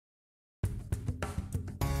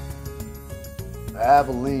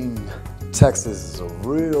Abilene, Texas is a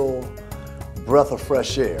real breath of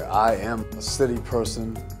fresh air. I am a city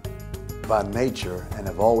person by nature and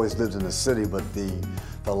have always lived in the city, but the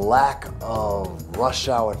lack of rush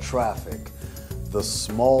hour traffic, the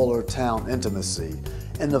smaller town intimacy,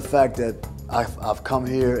 and the fact that I've come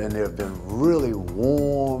here and there have been really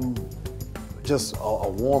warm, just a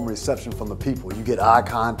warm reception from the people. You get eye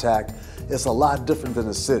contact. It's a lot different than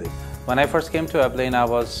the city. When I first came to Abilene, I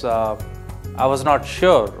was not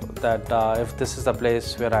sure that if this is the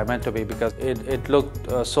place where I meant to be, because it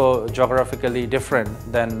looked so geographically different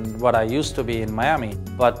than what I used to be in Miami.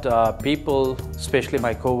 But people, especially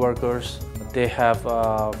my coworkers, they have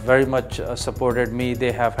very much supported me.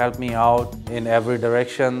 They have helped me out in every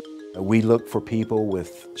direction. We look for people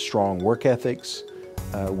with strong work ethics,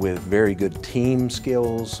 with very good team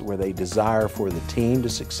skills, where they desire for the team to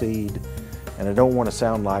succeed. And I don't want to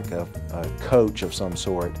sound like a coach of some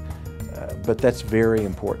sort, but that's very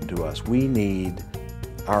important to us. We need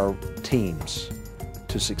our teams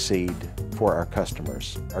to succeed for our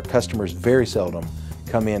customers. Our customers very seldom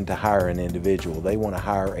come in to hire an individual. They want to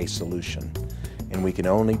hire a solution. And we can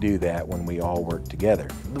only do that when we all work together.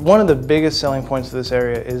 One of the biggest selling points of this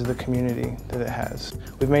area is the community that it has.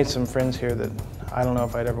 We've made some friends here that I don't know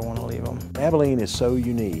if I'd ever want to leave them. Abilene is so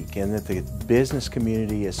unique in that the business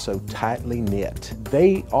community is so tightly knit.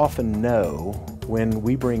 They often know when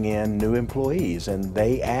we bring in new employees, and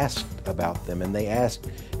they ask about them and they ask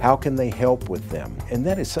how can they help with them. And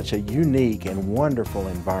that is such a unique and wonderful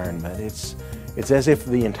environment. It's as if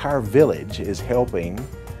the entire village is helping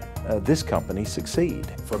this company succeed.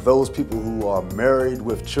 For those people who are married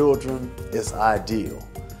with children, it's ideal.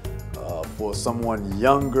 For someone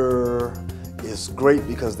younger, it's great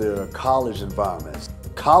because there are college environments.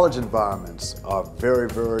 College environments are very,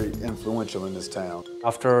 very influential in this town.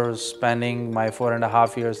 After spending my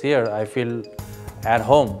 4.5 years here, I feel at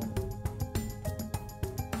home.